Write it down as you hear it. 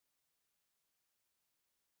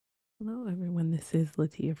Hello, everyone. This is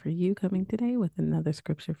Latia for you coming today with another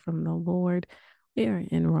scripture from the Lord. We are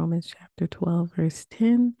in Romans chapter 12, verse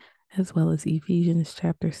 10, as well as Ephesians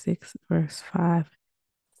chapter 6, verse 5.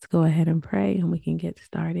 Let's go ahead and pray and we can get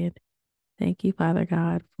started. Thank you, Father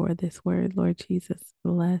God, for this word, Lord Jesus.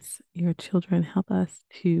 Bless your children. Help us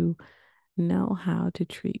to know how to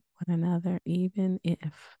treat one another, even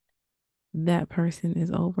if that person is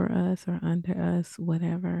over us or under us,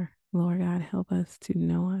 whatever. Lord God, help us to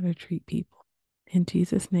know how to treat people. In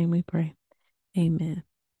Jesus' name we pray. Amen.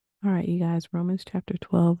 All right, you guys, Romans chapter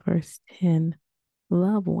 12, verse 10.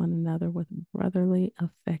 Love one another with brotherly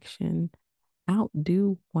affection.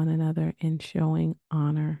 Outdo one another in showing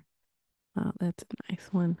honor. That's a nice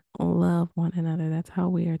one. Love one another. That's how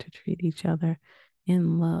we are to treat each other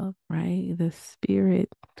in love, right? The spirit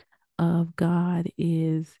of God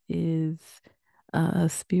is a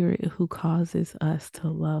spirit who causes us to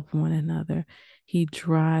love one another. He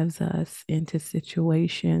drives us into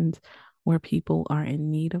situations where people are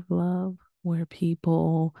in need of love, where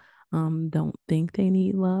people don't think they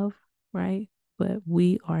need love, right? But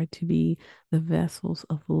we are to be the vessels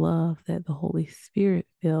of love that the Holy Spirit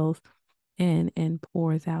fills and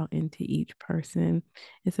pours out into each person.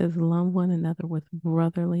 It says, love one another with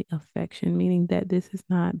brotherly affection, meaning that this is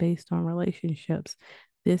not based on relationships.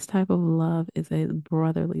 This type of love is a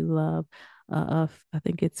brotherly love of, I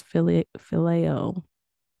think it's phileo.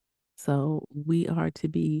 So we are to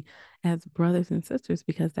be as brothers and sisters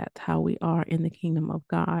because that's how we are in the kingdom of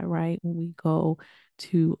God, right? When we go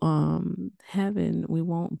to heaven, we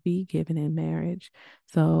won't be given in marriage.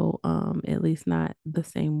 So at least not the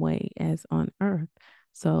same way as on earth.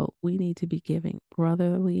 So we need to be giving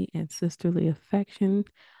brotherly and sisterly affection,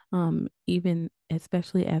 even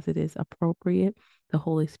especially as it is appropriate. The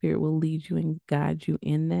Holy Spirit will lead you and guide you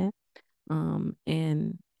in that.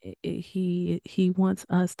 And he wants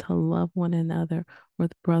us to love one another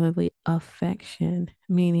with brotherly affection,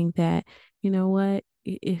 meaning that, you know what,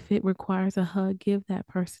 if it requires a hug, give that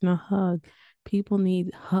person a hug. People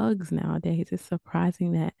need hugs nowadays. It's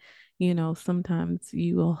surprising that, sometimes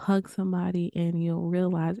you will hug somebody and you'll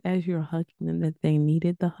realize as you're hugging them that they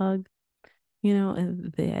needed the hug,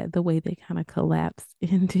 and the way they kind of collapse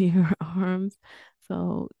into your arms.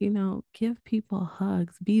 So, give people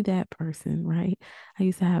hugs, be that person, right? I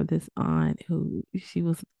used to have this aunt who she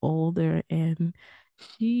was older and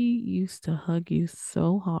she used to hug you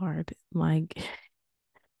so hard. Like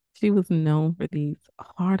she was known for these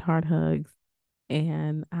hard hugs.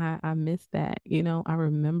 And I miss that. I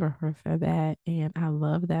remember her for that. And I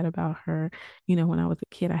love that about her. When I was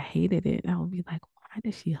a kid, I hated it. I would be like, why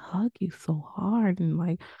does she hug you so hard? And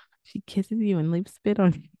like she kisses you and leaves spit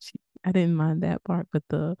on you. I didn't mind that part, but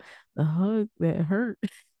the hug that hurt,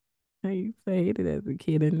 I used to hate it as a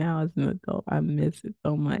kid. And now as an adult, I miss it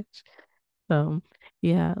so much. So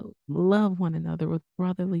yeah, love one another with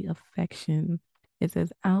brotherly affection. It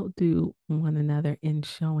says outdo one another in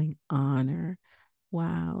showing honor.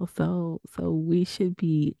 Wow. So we should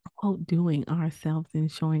be outdoing ourselves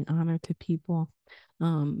and showing honor to people.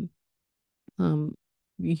 Um, um,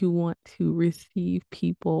 you want to receive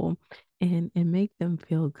people and make them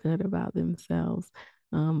feel good about themselves.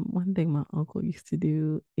 One thing my uncle used to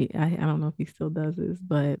do, I don't know if he still does this,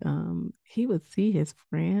 but he would see his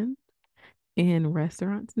friends in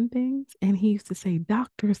restaurants and things, and he used to say,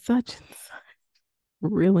 Dr. Such and such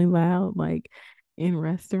really loud, like in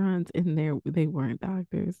restaurants, and they weren't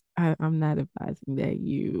doctors. I'm not advising that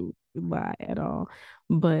you lie at all,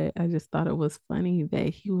 but I just thought it was funny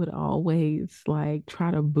that he would always like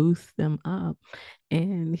try to boost them up.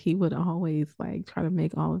 And he would always like try to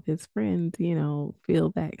make all of his friends, feel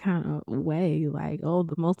that kind of way, like, oh,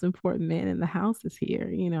 the most important man in the house is here.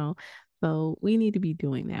 So we need to be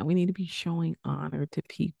doing that. We need to be showing honor to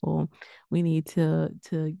people. We need to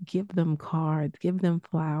give them cards, give them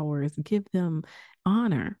flowers, give them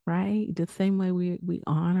honor, right? The same way we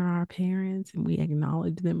honor our parents and we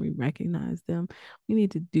acknowledge them, we recognize them. We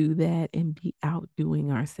need to do that and be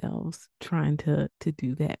outdoing ourselves, trying to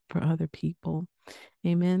do that for other people.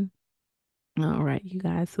 Amen. All right, you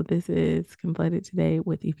guys. So this is completed today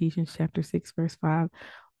with Ephesians chapter 6, verse 5.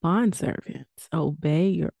 Bondservants, obey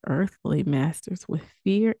your earthly masters with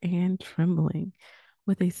fear and trembling,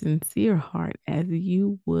 with a sincere heart, as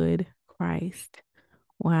you would Christ.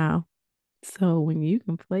 Wow. So when you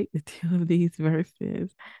conflate the two of these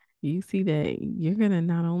verses, you see that you're going to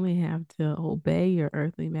not only have to obey your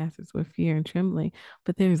earthly masters with fear and trembling,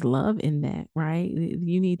 but there's love in that, right?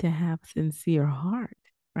 You need to have sincere heart,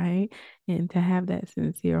 right? And to have that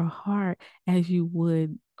sincere heart as you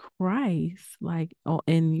would Christ, like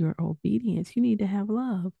in your obedience, you need to have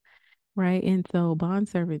love. right? And so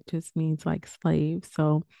bondservant just means like slave.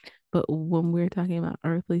 So, but when we're talking about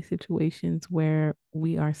earthly situations where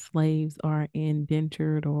we are slaves or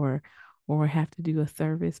indentured or have to do a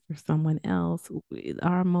service for someone else,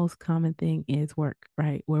 our most common thing is work,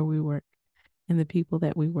 right? Where we work and the people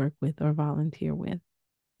that we work with or volunteer with.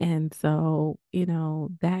 And so,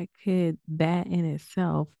 that in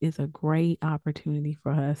itself is a great opportunity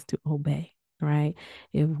for us to obey, right?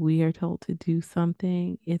 If we are told to do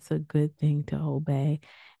something, it's a good thing to obey.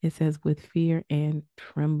 It says with fear and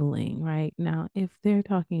trembling, right? Now, if they're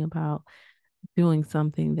talking about doing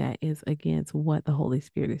something that is against what the Holy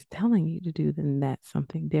Spirit is telling you to do, then that's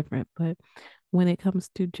something different. But when it comes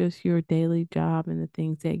to just your daily job and the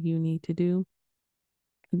things that you need to do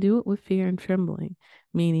it with fear and trembling,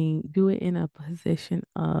 meaning do it in a position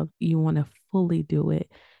of you want to fully do it.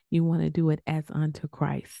 You want to do it as unto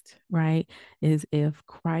Christ, right? Is if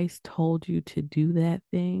Christ told you to do that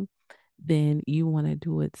thing, then you want to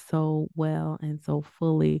do it so well and so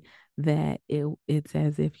fully that it's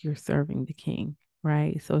as if you're serving the King,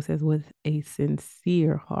 right? So it says with a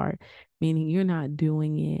sincere heart, meaning you're not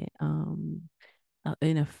doing it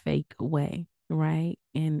in a fake way, right?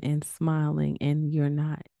 And smiling, and you're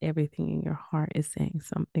not, everything in your heart is saying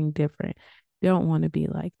something different. Don't want to be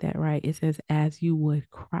like that, right? It says as you would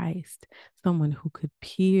Christ, someone who could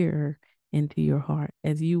peer into your heart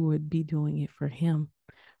as you would be doing it for him,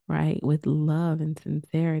 right? With love and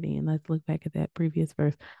sincerity. And let's look back at that previous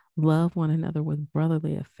verse. Love one another with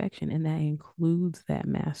brotherly affection, and that includes that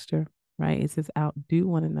master, right? It says outdo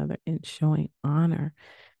one another in showing honor.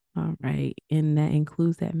 All right. And that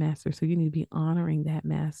includes that master. So you need to be honoring that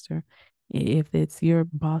master. If it's your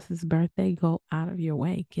boss's birthday, go out of your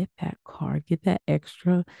way. Get that card. Get that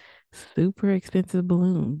extra super expensive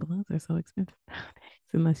balloon. Balloons are so expensive nowadays,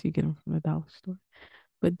 unless you get them from the dollar store.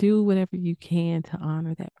 But do whatever you can to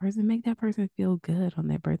honor that person. Make that person feel good on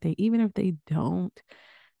their birthday, even if they don't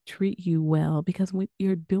treat you well, because what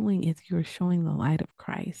you're doing is you're showing the light of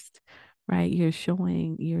Christ, right? You're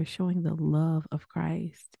showing the love of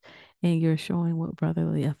Christ, and you're showing what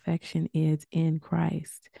brotherly affection is in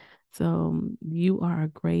Christ. So you are a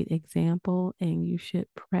great example, and you should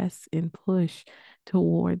press and push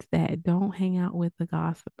towards that. Don't hang out with the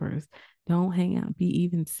gossipers. Don't hang out, be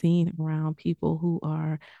even seen around people who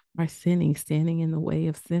are sinning, standing in the way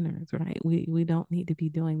of sinners, right? We don't need to be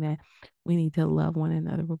doing that. We need to love one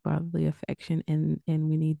another with brotherly affection, and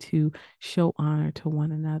we need to show honor to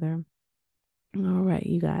one another. All right,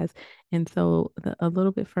 you guys. And so a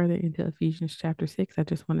little bit further into Ephesians chapter 6, I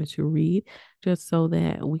just wanted to read just so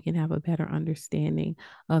that we can have a better understanding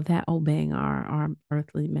of that, obeying our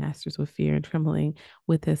earthly masters with fear and trembling,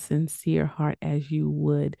 with a sincere heart as you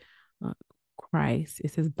would uh, Christ.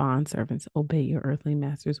 It says, bondservants, obey your earthly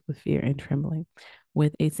masters with fear and trembling,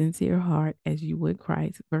 with a sincere heart as you would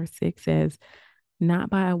Christ. Verse 6 says, not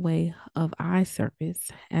by way of eye service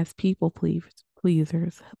as people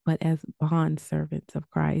pleasers, but as bond servants of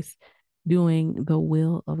Christ, doing the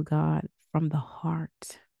will of God from the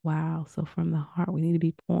heart. Wow. So from the heart, we need to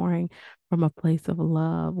be pouring from a place of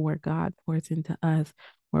love where God pours into us.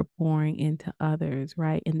 We're pouring into others,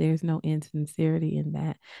 right? And there's no insincerity in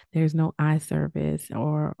that. There's no eye service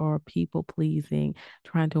or people pleasing,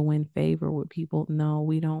 trying to win favor with people. No,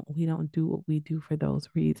 we don't do what we do for those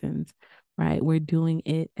reasons, right? We're doing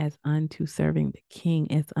it as unto serving the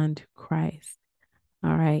King, as unto Christ.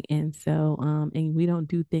 All right. And so, and we don't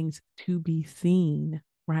do things to be seen,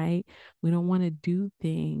 right? We don't want to do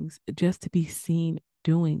things just to be seen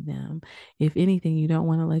doing them. If anything, you don't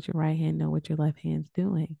want to let your right hand know what your left hand's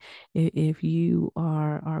doing. If you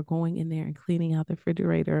are going in there and cleaning out the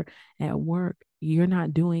refrigerator at work, you're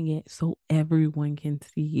not doing it so everyone can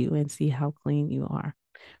see you and see how clean you are,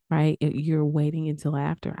 right? You're waiting until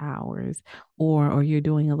after hours, or you're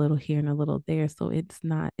doing a little here and a little there. So it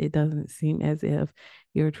doesn't seem as if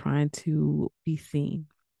you're trying to be seen,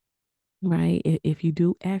 right? If you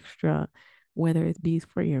do extra, whether it be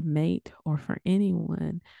for your mate or for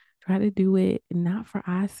anyone, try to do it not for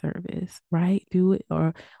eye service, right? Do it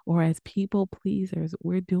or as people pleasers.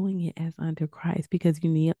 We're doing it as unto Christ because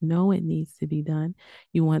know it needs to be done.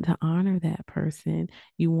 You want to honor that person.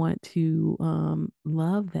 You want to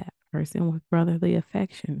love that person with brotherly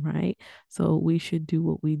affection, right? So we should do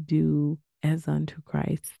what we do as unto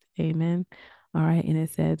Christ. Amen. All right. And it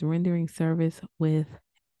says rendering service with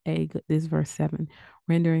this verse 7,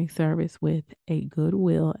 rendering service with a good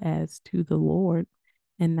will as to the Lord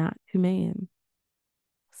and not to man.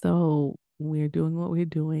 So we're doing what we're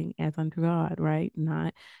doing as unto God, right?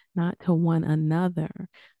 Not to one another,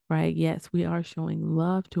 right? Yes, we are showing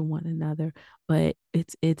love to one another, but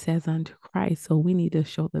it's as unto Christ. So we need to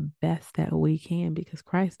show the best that we can because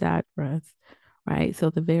Christ died for us, right? So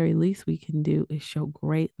the very least we can do is show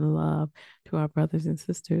great love to our brothers and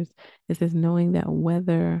sisters. It says knowing that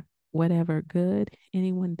whatever good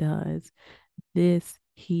anyone does, this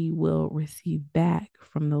he will receive back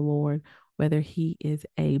from the Lord, whether he is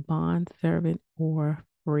a bond servant or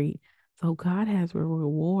free. So God has a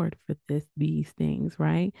reward for these things,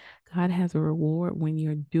 right? God has a reward when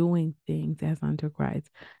you're doing things as unto Christ.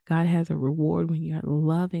 God has a reward when you're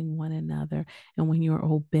loving one another and when you're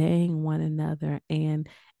obeying one another and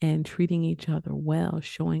treating each other well,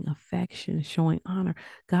 showing affection, showing honor.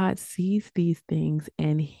 God sees these things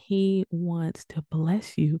and he wants to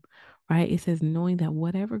bless you, right? It says, knowing that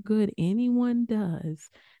whatever good anyone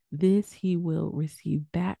does, this he will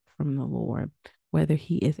receive back from the Lord, whether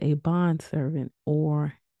he is a bondservant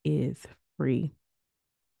or is free.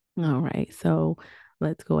 All right, so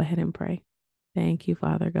let's go ahead and pray. Thank you,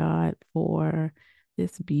 Father God, for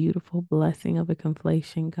this beautiful blessing of a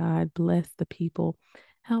conflation. God, bless the people.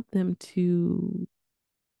 Help them to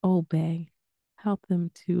obey. Help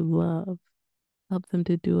them to love. Help them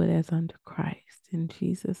to do it as unto Christ. In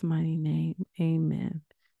Jesus' mighty name, amen.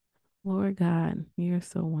 Lord God, you're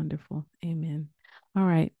so wonderful. Amen. All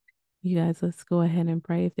right, you guys, let's go ahead and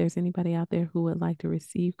pray. If there's anybody out there who would like to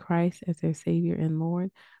receive Christ as their Savior and Lord,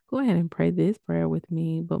 go ahead and pray this prayer with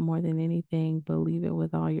me. But more than anything, believe it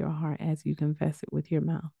with all your heart as you confess it with your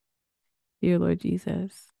mouth. Dear Lord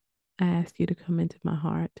Jesus, I ask you to come into my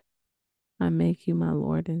heart. I make you my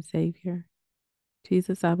Lord and Savior.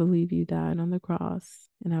 Jesus, I believe you died on the cross,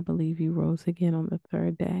 and I believe you rose again on the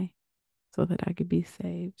third day so that I could be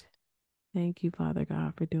saved. Thank you, Father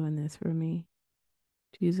God, for doing this for me.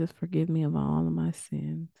 Jesus, forgive me of all of my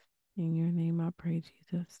sins. In your name I pray,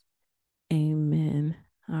 Jesus. Amen.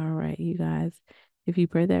 All right, you guys. If you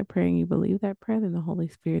pray that prayer and you believe that prayer, then the Holy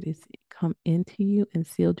Spirit is come into you and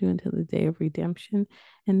sealed you until the day of redemption.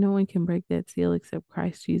 And no one can break that seal except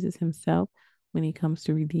Christ Jesus himself when he comes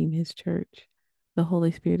to redeem his church. The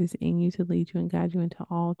Holy Spirit is in you to lead you and guide you into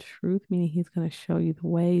all truth, meaning he's going to show you the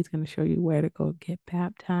way. He's going to show you where to go get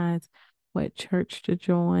baptized, what church to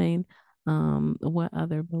join, what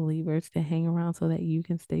other believers to hang around so that you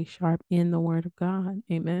can stay sharp in the word of God.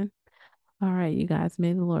 Amen. All right, you guys,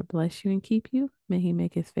 may the Lord bless you and keep you. May he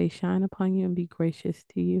make his face shine upon you and be gracious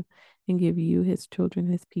to you and give you, his children,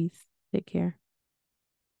 his peace. Take care.